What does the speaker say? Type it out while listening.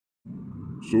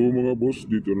So mga boss,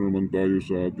 dito na naman tayo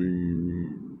sa ating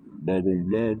bagong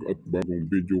vlog at bagong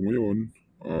video ngayon.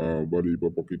 Bali,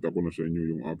 papakita ko na sa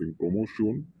inyo yung ating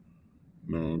promotion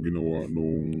na ginawa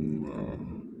nung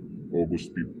August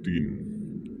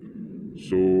 15.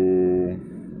 So,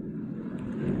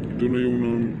 ito na yung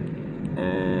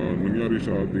nangyari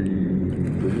sa ating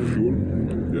promotion.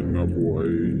 At yan nga po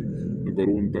ay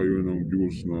nagkaroon tayo ng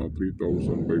views na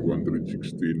 3,516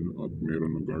 at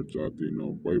meron nag-heart sa atin na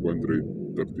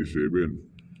 537.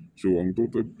 So, ang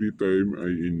total play time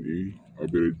ay in A,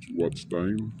 average watch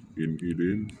time in E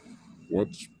din,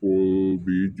 watch full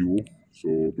video,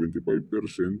 so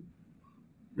 25%,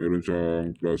 meron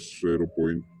siyang plus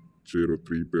 0.03%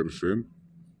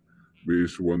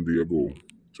 based 1 day ago.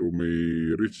 So,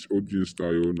 may reach audience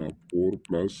tayo na 4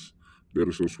 plus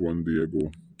versus 1 day ago.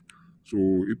 So,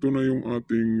 ito na yung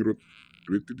ating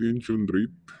retention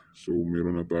rate. So,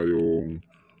 meron na tayong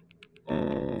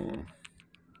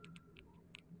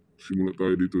simula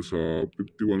tayo dito sa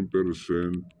 51%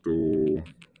 to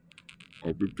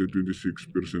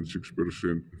 50-26%,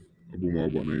 6%,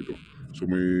 bumaba na ito. So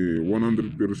may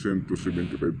 100% to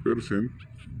 75%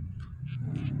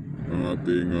 ang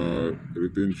ating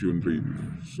retention rate.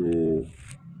 So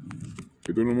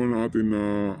ito naman natin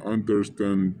na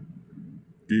understand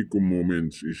key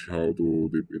moments is how to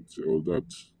dip it all that.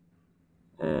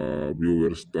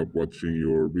 Viewers stop watching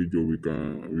your video, we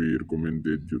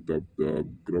recommended you tap the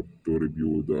graph to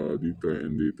review the data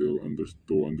and detail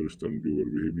to understand viewer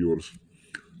behaviors.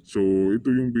 So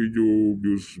ito yung video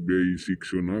views by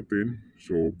section natin.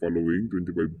 So following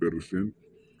 25%,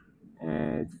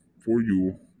 for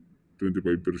you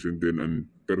 25% din, and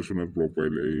personal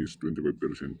profile is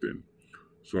 25% din.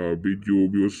 Sa video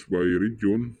views by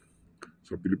region,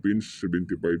 sa Philippines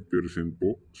 75%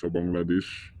 po, sa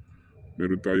Bangladesh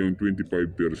meron tayong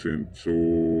 25%. So,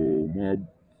 mga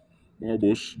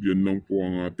boss, yan lang po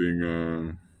ang ating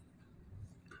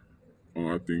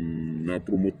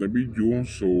na-promote na video.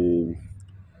 So,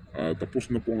 tapos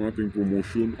na po ang ating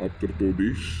promotion after 2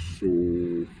 days. So,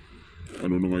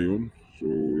 ano na ngayon? So,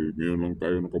 ngayon lang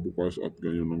tayo nakabukas at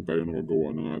ngayon lang tayo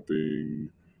nakagawa ng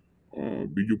ating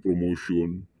video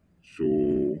promotion. So,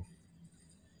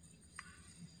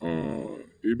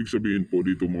 ibig sabihin po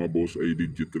dito mga boss ay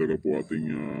legit talaga po ating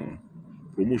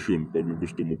promotion pag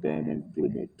gusto mo pa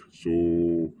mag-promote. So,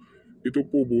 ito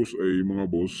po boss ay mga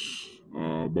boss,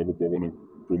 bago po ako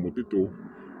nag-promote ito,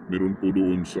 meron po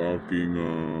doon sa aking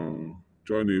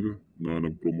channel na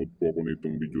nag-promote po ako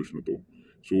nitong videos na to.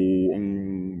 So, ang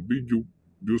video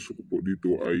views ko po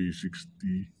dito ay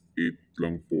 68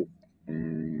 lang po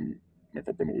ang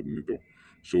nakapanood nito.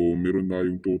 So, meron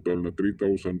tayong total na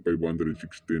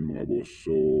 3,516 mga boss.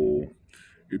 So,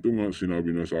 ito nga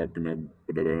sinabi na sa akin,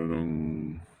 nagpadala ng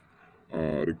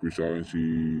request sa akin si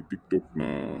TikTok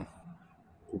na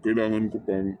kung kailangan ko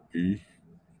pang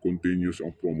i-continuous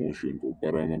ang promotion ko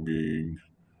para maging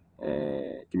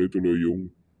tuloy-tuloy yung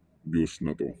views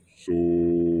na to. So,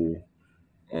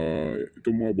 ito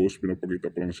mga boss,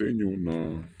 pinapakita ko lang sa inyo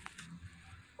na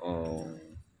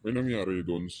may nangyari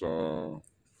doon sa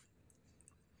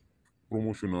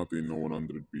promotion natin na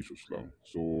 100 pesos lang.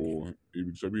 So,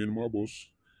 ibig sabihin mga boss,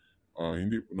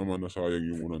 hindi naman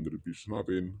nasayang yung 100 pesos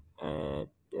natin at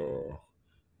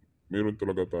meron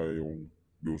talaga tayong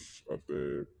views at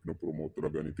pinopromote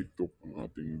talaga ni TikTok ang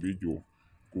ating video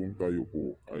kung tayo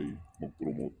po ay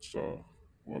mag-promote sa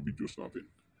mga videos natin.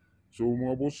 So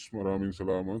mga boss, maraming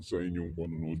salamat sa inyong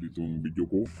panonood itong video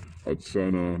ko at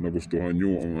sana nagustuhan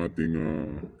nyo ang ating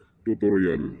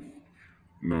tutorial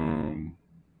ng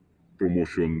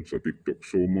promotion sa TikTok.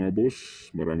 So mga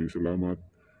boss, maraming salamat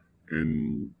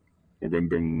and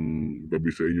magandang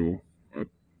gabi sa inyo at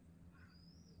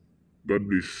God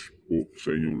bless po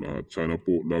sa inyong lahat. Sana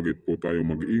po lagi po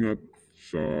tayong mag-iingat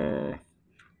sa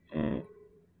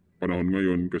panahon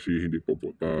ngayon kasi hindi po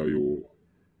tayo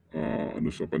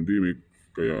sa pandemic,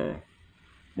 kaya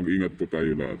mag-ingat po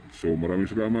tayo lahat. So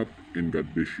maraming salamat and God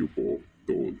bless you po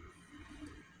to all.